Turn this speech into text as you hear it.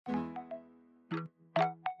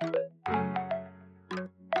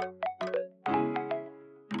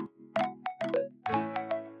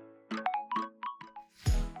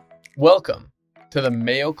Welcome to the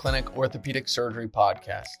Mayo Clinic Orthopedic Surgery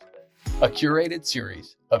Podcast, a curated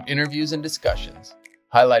series of interviews and discussions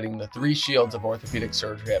highlighting the three shields of orthopedic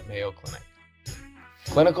surgery at Mayo Clinic: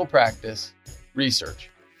 clinical practice, research,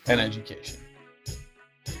 and education.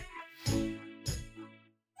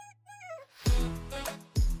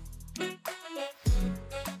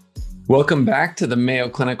 Welcome back to the Mayo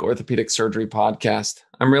Clinic Orthopedic Surgery Podcast.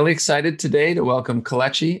 I'm really excited today to welcome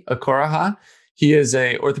Kelechi Okoroha. He is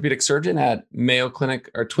an orthopedic surgeon at Mayo Clinic,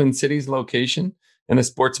 our Twin Cities location, and a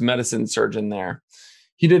sports medicine surgeon there.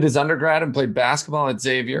 He did his undergrad and played basketball at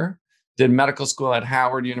Xavier, did medical school at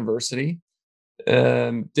Howard University,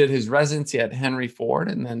 did his residency at Henry Ford,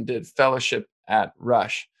 and then did fellowship at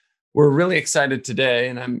Rush. We're really excited today,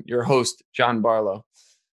 and I'm your host, John Barlow.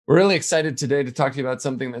 We're really excited today to talk to you about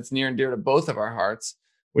something that's near and dear to both of our hearts,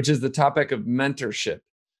 which is the topic of mentorship.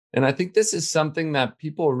 And I think this is something that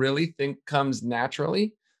people really think comes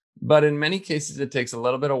naturally, but in many cases, it takes a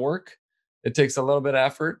little bit of work. It takes a little bit of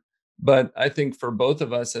effort. But I think for both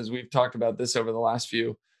of us, as we've talked about this over the last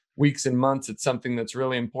few weeks and months, it's something that's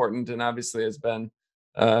really important and obviously has been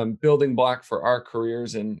building block for our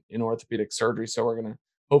careers in orthopedic surgery. So we're going to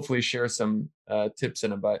hopefully share some tips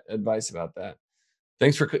and advice about that.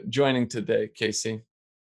 Thanks for joining today, Casey.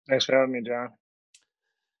 Thanks for having me, John.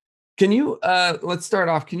 Can you, let's start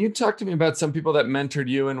off. Can you talk to me about some people that mentored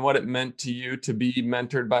you and what it meant to you to be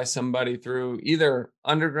mentored by somebody through either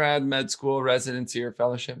undergrad, med school, residency, or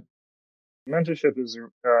fellowship? Mentorship is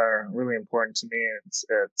really important to me. It's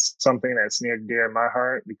something that's near and dear to my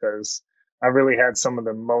heart because I really had some of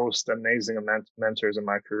the most amazing mentors in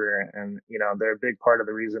my career. And, they're a big part of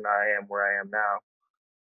the reason I am where I am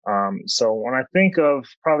now. So when I think of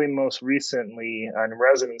probably most recently in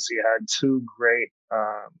residency, I had two great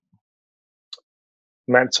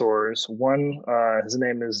mentors. One, his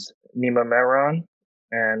name is Nima Mehran,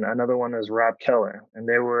 and another one is Rob Keller. And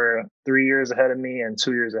they were 3 years ahead of me and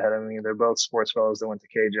 2 years ahead of me. They're both sports fellows that went to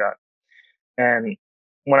KJOC. And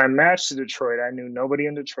when I matched to Detroit, I knew nobody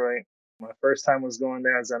in Detroit. My first time was going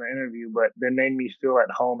there as an interview, but they made me feel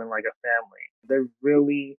at home and like a family. They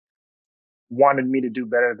really wanted me to do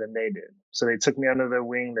better than they did. So they took me under their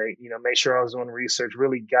wing. They, made sure I was doing research,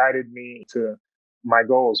 really guided me to my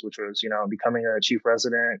goals, which was, becoming a chief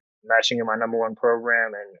resident, matching in my number one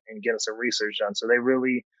program and getting some research done. So they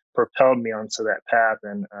really propelled me onto that path.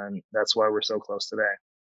 And that's why we're so close today.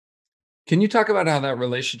 Can you talk about how that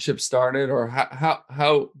relationship started, or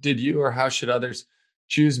how did you, or how should others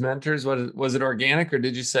choose mentors? Was it organic, or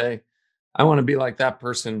did you say, I want to be like that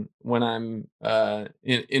person when I'm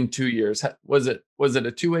in 2 years? Was it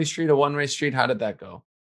a two-way street, a one-way street? How did that go?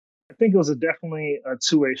 I think it was definitely a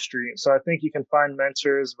two-way street. So I think you can find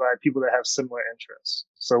mentors by people that have similar interests.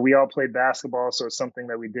 So we all played basketball, so it's something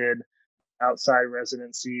that we did outside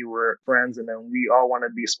residency. We're friends, and then we all want to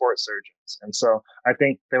be sports surgeons. And so I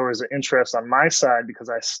think there was an interest on my side because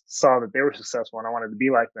I saw that they were successful and I wanted to be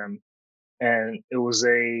like them. And it was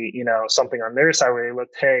something on their side where they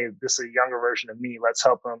looked, hey, this is a younger version of me. Let's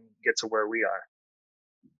help them get to where we are.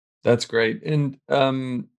 That's great. And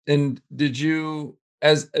did you,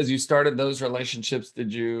 as you started those relationships,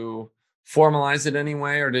 did you formalize it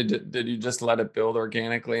anyway, or did you just let it build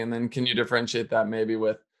organically? And then can you differentiate that maybe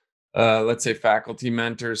with, let's say, faculty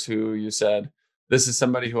mentors who you said, this is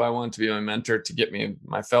somebody who I want to be my mentor to get me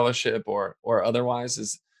my fellowship or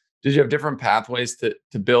otherwise? Did you have different pathways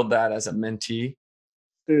to build that as a mentee?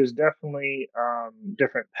 There's definitely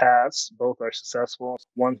different paths. Both are successful.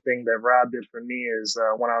 One thing that Rob did for me is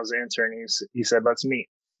when I was an intern, he said, let's meet.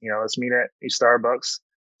 Let's meet at a Starbucks.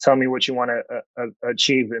 Tell me what you want to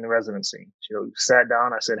achieve in the residency. So sat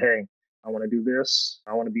down. I said, hey, I want to do this.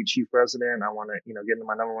 I want to be chief resident. I want to, get into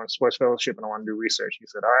my number one sports fellowship, and I want to do research. He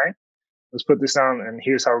said, all right, let's put this down, and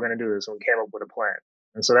here's how we're going to do this. And we came up with a plan.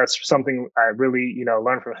 And so that's something I really,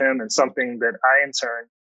 learned from him, and something that I, in turn,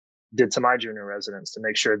 did to my junior residents to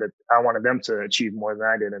make sure that I wanted them to achieve more than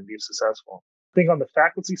I did and be successful. I think on the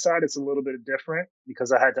faculty side, it's a little bit different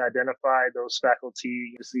because I had to identify those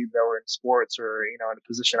faculty that were in sports or, in a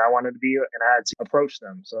position I wanted to be, and I had to approach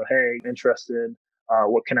them. So, hey, interested,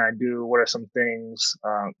 what can I do? What are some things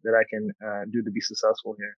that I can do to be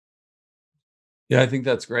successful here? Yeah, I think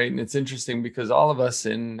that's great. And it's interesting because all of us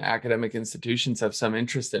in academic institutions have some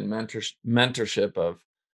interest in mentorship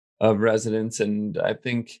of residents. And I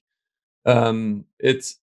think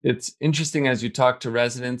it's interesting as you talk to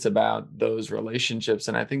residents about those relationships.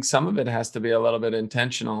 And I think some of it has to be a little bit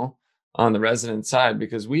intentional on the resident side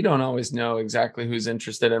because we don't always know exactly who's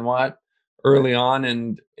interested in what early on.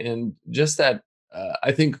 And just that,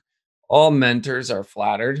 I think all mentors are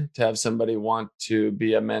flattered to have somebody want to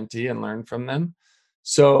be a mentee and learn from them.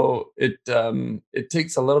 So it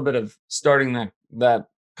takes a little bit of starting that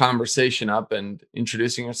conversation up and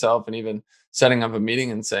introducing yourself and even setting up a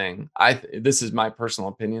meeting and saying, this is my personal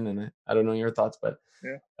opinion, and I don't know your thoughts, but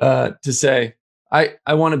Yeah. to say, I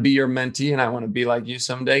want to be your mentee and I want to be like you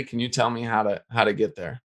someday. Can you tell me how to get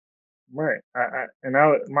there? Right.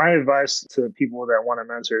 My advice to people that want to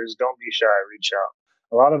mentor is don't be shy, reach out.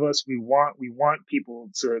 A lot of us, we want people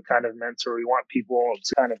to kind of mentor. We want people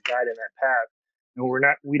to kind of guide in that path,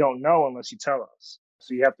 and we don't know unless you tell us.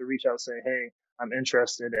 So you have to reach out and say, hey, I'm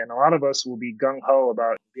interested. And a lot of us will be gung ho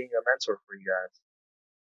about being a mentor for you guys.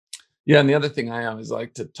 Yeah, and the other thing I always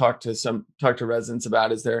like to talk to residents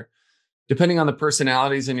about is there, depending on the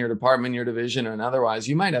personalities in your department, your division, and otherwise,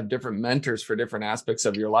 you might have different mentors for different aspects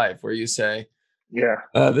of your life. Where you say, Yeah.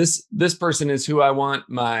 this person is who I want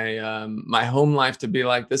my home life to be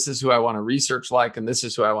like. This is who I want to research like, and this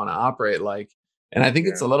is who I want to operate like. And I think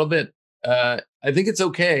it's Yeah. a little bit. I think it's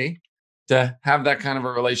okay to have that kind of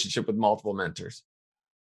a relationship with multiple mentors.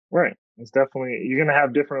 Right. It's definitely you're gonna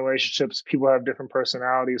have different relationships. People have different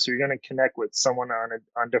personalities, so you're gonna connect with someone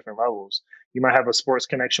on different levels. You might have a sports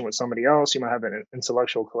connection with somebody else. You might have an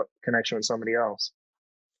intellectual connection with somebody else.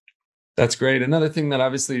 That's great. Another thing that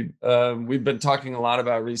obviously we've been talking a lot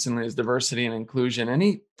about recently is diversity and inclusion.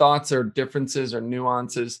 Any thoughts or differences or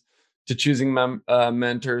nuances to choosing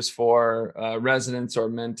mentors for residents or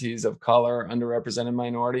mentees of color, underrepresented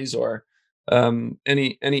minorities, or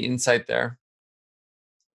any insight there?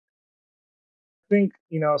 I think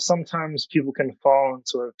sometimes people can fall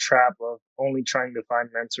into a trap of only trying to find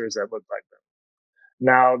mentors that look like them.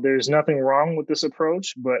 Now, there's nothing wrong with this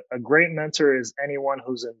approach, but a great mentor is anyone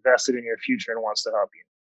who's invested in your future and wants to help you.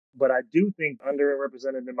 But I do think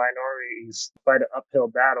underrepresented minorities fight an uphill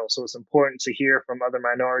battle. So it's important to hear from other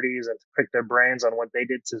minorities and to pick their brains on what they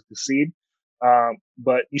did to succeed.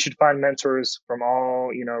 But you should find mentors from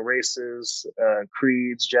all, races,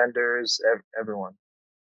 creeds, genders, everyone.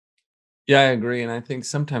 Yeah, I agree, and I think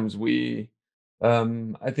sometimes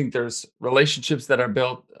I think there's relationships that are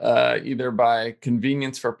built either by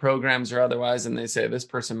convenience for programs or otherwise, and they say this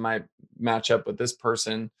person might match up with this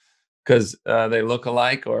person because they look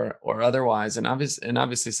alike or otherwise, and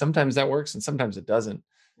obviously sometimes that works and sometimes it doesn't.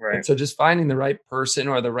 And Right. so just finding the right person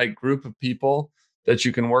or the right group of people that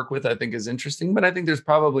you can work with, I think is interesting. But I think there's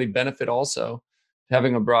probably benefit also to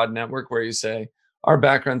having a broad network where you say, our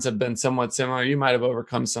backgrounds have been somewhat similar. You might have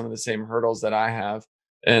overcome some of the same hurdles that I have,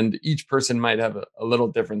 and each person might have a little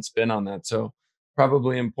different spin on that. So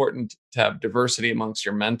probably important to have diversity amongst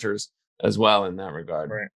your mentors as well in that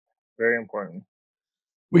regard. Right. Very important.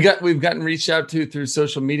 We've gotten reached out to through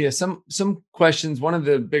social media. Some questions. One of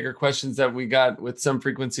the bigger questions that we got with some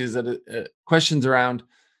frequency is that questions around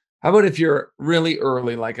how about if you're really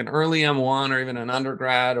early, like an early M1 or even an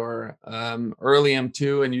undergrad or early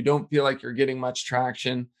M2, and you don't feel like you're getting much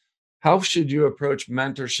traction? How should you approach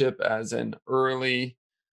mentorship as an early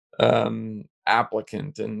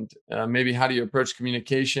applicant? And maybe how do you approach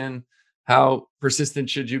communication? How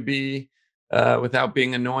persistent should you be without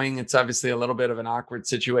being annoying? It's obviously a little bit of an awkward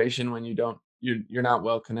situation when you're not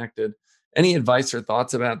well connected. Any advice or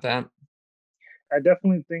thoughts about that? I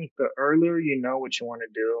definitely think the earlier you know what you want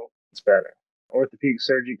to do, it's better. Orthopedic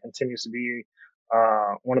surgery continues to be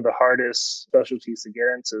one of the hardest specialties to get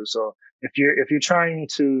into. So if you're trying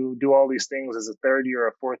to do all these things as a third year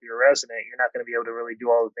or fourth year resident, you're not going to be able to really do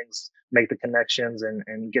all the things, make the connections,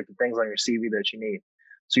 and get the things on your CV that you need.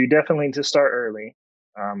 So you definitely need to start early.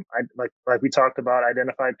 I like we talked about,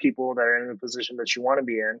 identify people that are in the position that you want to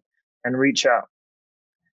be in, and reach out.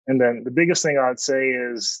 And then the biggest thing I'd say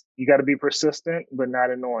is you got to be persistent, but not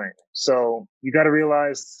annoying. So you got to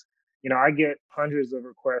realize, I get hundreds of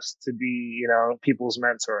requests to be, people's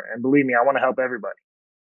mentor. And believe me, I want to help everybody.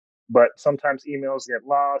 But sometimes emails get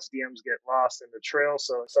lost, DMs get lost in the trail.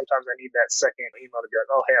 So sometimes I need that second email to be like,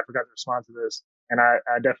 oh, hey, I forgot to respond to this. And I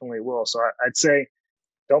definitely will. So I'd say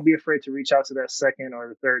don't be afraid to reach out to that second or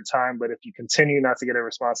the third time. But if you continue not to get a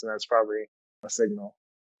response, then that's probably a signal.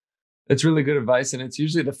 It's really good advice, and it's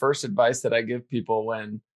usually the first advice that I give people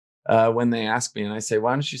when they ask me, and I say,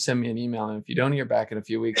 "Why don't you send me an email? And if you don't hear back in a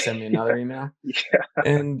few weeks, send me another email." Yeah.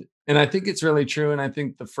 And I think it's really true. And I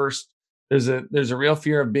think the first there's a real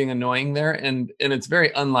fear of being annoying there, and it's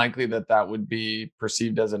very unlikely that that would be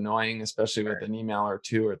perceived as annoying, especially with Right. an email or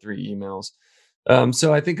two or three emails.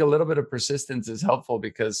 So I think a little bit of persistence is helpful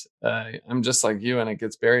because I'm just like you, and it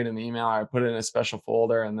gets buried in the email. I put it in a special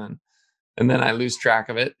folder, and then I lose track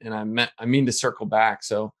of it, and I mean to circle back.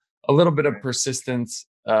 So Right. a little bit of persistence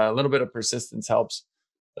helps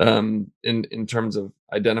in terms of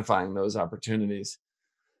identifying those opportunities.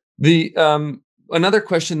 The Another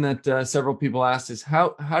question that several people asked is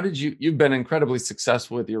how did you've been incredibly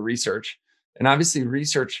successful with your research, and obviously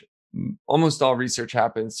research, almost all research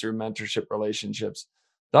happens through mentorship relationships.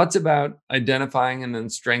 Thoughts about identifying and then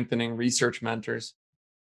strengthening research mentors?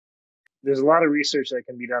 There's a lot of research that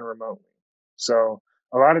can be done remotely. So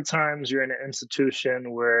a lot of times you're in an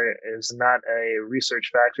institution where it's not a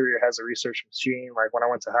research factory or has a research machine. Like when I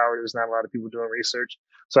went to Howard, there's not a lot of people doing research.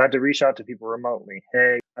 So I had to reach out to people remotely.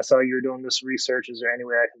 Hey, I saw you're doing this research. Is there any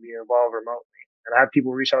way I can be involved remotely? And I have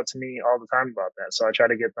people reach out to me all the time about that. So I try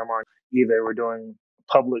to get them on either we're doing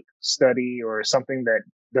public study or something that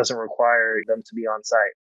doesn't require them to be on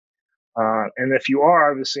site. And if you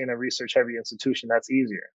are obviously in a research heavy institution, that's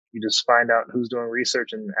easier. You just find out who's doing research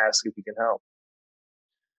and ask if you can help.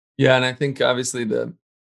 Yeah, and I think obviously the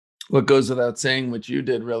what goes without saying, which you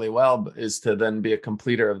did really well, is to then be a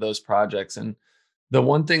completer of those projects. And the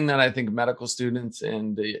one thing that I think medical students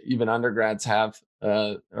and even undergrads have,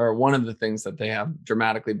 or one of the things that they have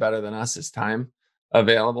dramatically better than us, is time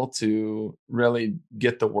available to really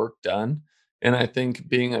get the work done. And I think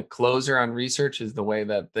being a closer on research is the way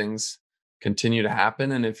that things continue to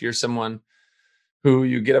happen. And if you're someone who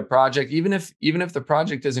you get a project, even if the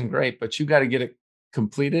project isn't great, but you got to get it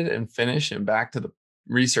completed and finished and back to the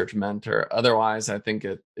research mentor. Otherwise, I think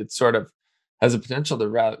it sort of has a potential to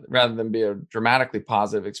rather than be a dramatically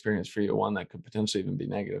positive experience for you, one that could potentially even be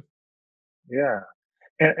negative. Yeah.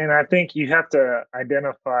 And I think you have to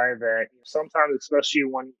identify that sometimes, especially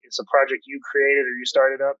when it's a project you created or you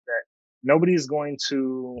started up, that nobody's going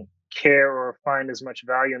to care or find as much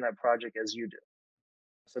value in that project as you do.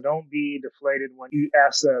 So don't be deflated when you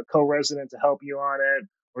ask a co-resident to help you on it,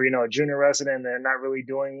 or a junior resident and they're not really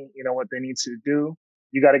doing what they need to do.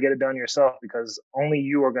 You got to get it done yourself because only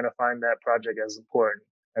you are going to find that project as important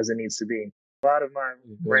as it needs to be. A lot of my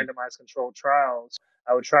Great. randomized controlled trials,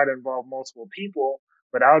 I would try to involve multiple people,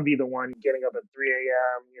 but I would be the one getting up at 3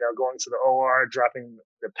 a.m., going to the OR, dropping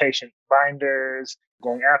the patient binders,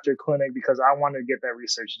 going after clinic because I wanted to get that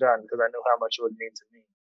research done because I knew how much it would mean to me.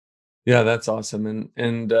 Yeah, that's awesome.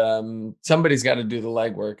 And somebody's got to do the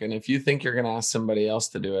legwork. And if you think you're going to ask somebody else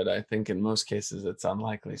to do it, I think in most cases it's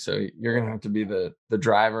unlikely. So you're going to have to be the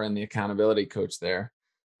driver and the accountability coach there.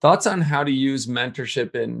 Thoughts on how to use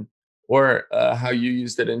mentorship in, or how you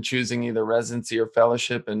used it in choosing either residency or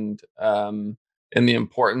fellowship, and the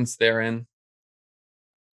importance therein.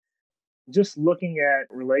 Just looking at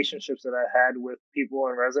relationships that I had with people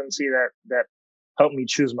in residency that helped me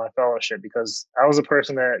choose my fellowship because I was a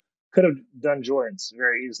person that could have done joints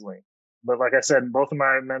very easily. But like I said, both of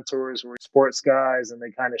my mentors were sports guys and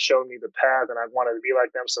they kind of showed me the path and I wanted to be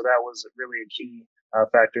like them. So that was really a key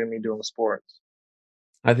factor in me doing sports.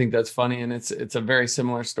 I think that's funny, and it's a very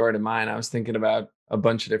similar story to mine. I was thinking about a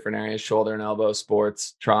bunch of different areas: shoulder and elbow,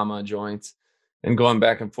 sports, trauma, joints, and going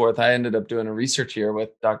back and forth. I ended up doing a research year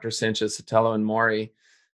with Dr. Sanchez Sotelo and Mori,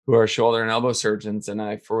 who are shoulder and elbow surgeons, and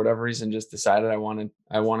I, for whatever reason, just decided I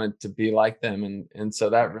wanted to be like them, and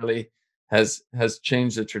so that really has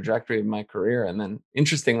changed the trajectory of my career. And then,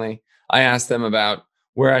 interestingly, I asked them about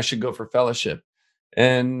where I should go for fellowship,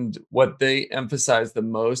 and what they emphasized the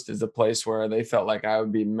most is a place where they felt like I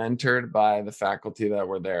would be mentored by the faculty that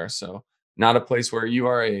were there. So, not a place where you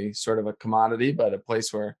are a sort of a commodity, but a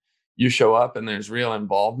place where you show up and there's real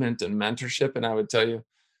involvement and mentorship. And I would tell you,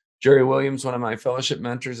 Jerry Williams, one of my fellowship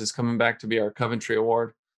mentors, is coming back to be our Coventry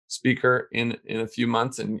Award speaker in a few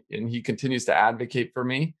months, and he continues to advocate for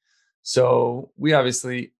me. So we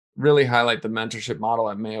obviously really highlight the mentorship model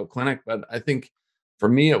at Mayo Clinic, but I think for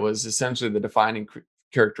me it was essentially the defining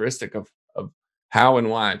characteristic of how and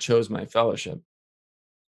why I chose my fellowship.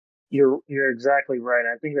 You're exactly right.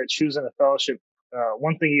 I think that choosing a fellowship,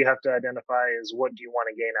 one thing you have to identify is what do you want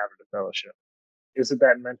to gain out of the fellowship. Is it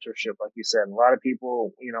that mentorship, like you said? A lot of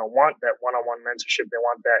people, want that one-on-one mentorship. They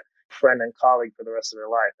want that friend and colleague for the rest of their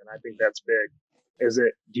life, and I think that's big. Is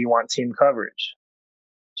it? Do you want team coverage?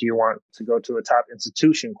 Do you want to go to a top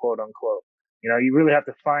institution, quote unquote? You really have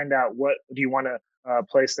to find out what do you want to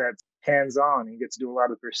place that's hands-on. You get to do a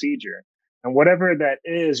lot of procedure, and whatever that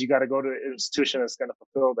is, you got to go to an institution that's going to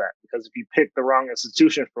fulfill that. Because if you pick the wrong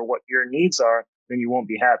institution for what your needs are, then you won't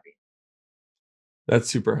be happy. That's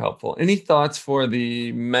super helpful. Any thoughts for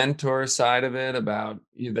the mentor side of it, about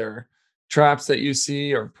either traps that you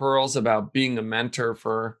see or pearls about being a mentor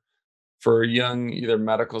for young either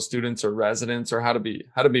medical students or residents, or how to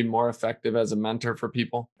be more effective as a mentor for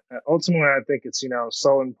people? Ultimately, I think it's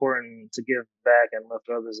so important to give back and lift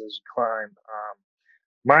others as you climb.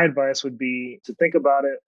 My advice would be to think about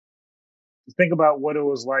it, think about what it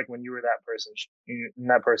was like when you were in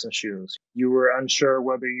that person's shoes. You were unsure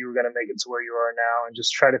whether you were going to make it to where you are now, and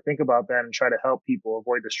just try to think about that and try to help people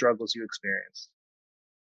avoid the struggles you experienced.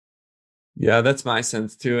 Yeah, that's my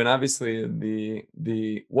sense too. And obviously,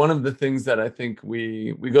 the one of the things that I think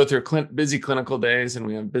we go through busy clinical days and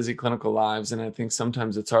we have busy clinical lives, and I think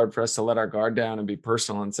sometimes it's hard for us to let our guard down and be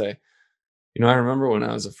personal and say, I remember when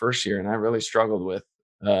I was a first year and I really struggled with,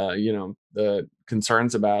 the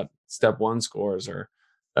concerns about step one scores, or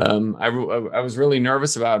I was really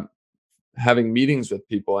nervous about having meetings with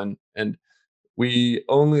people, and we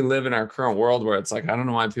only live in our current world where it's like, I don't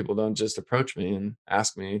know why people don't just approach me and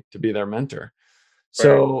ask me to be their mentor. Right.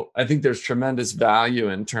 So I think there's tremendous value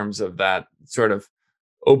in terms of that sort of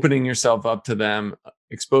opening yourself up to them,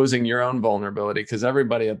 exposing your own vulnerability, because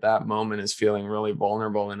everybody at that moment is feeling really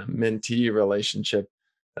vulnerable in a mentee relationship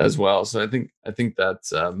as well. So I think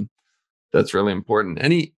that's really important.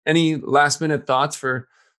 Any last minute thoughts for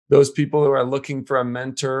those people who are looking for a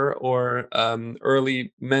mentor or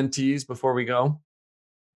early mentees before we go?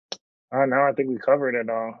 No, I think we covered it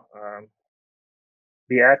all.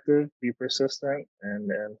 Be active, be persistent,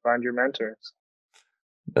 and find your mentors.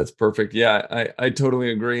 That's perfect. Yeah, I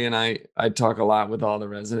totally agree. And I talk a lot with all the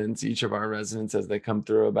residents, each of our residents as they come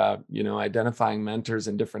through about, identifying mentors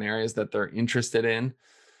in different areas that they're interested in.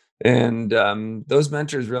 And those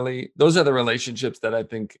mentors really, those are the relationships that I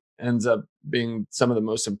think ends up being some of the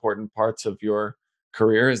most important parts of your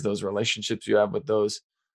career, is those relationships you have with those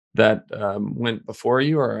that went before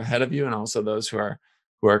you or ahead of you, and also those who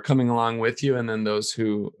are coming along with you, and then those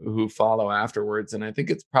who follow afterwards. And I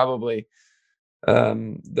think it's probably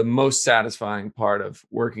the most satisfying part of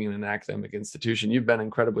working in an academic institution. You've been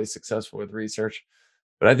incredibly successful with research,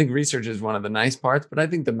 but I think research is one of the nice parts. But I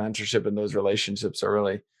think the mentorship and those relationships are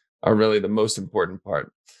really the most important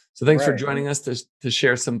part. So thanks for Right. joining us to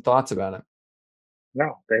share some thoughts about it.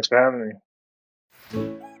 No, thanks for having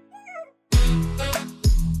me.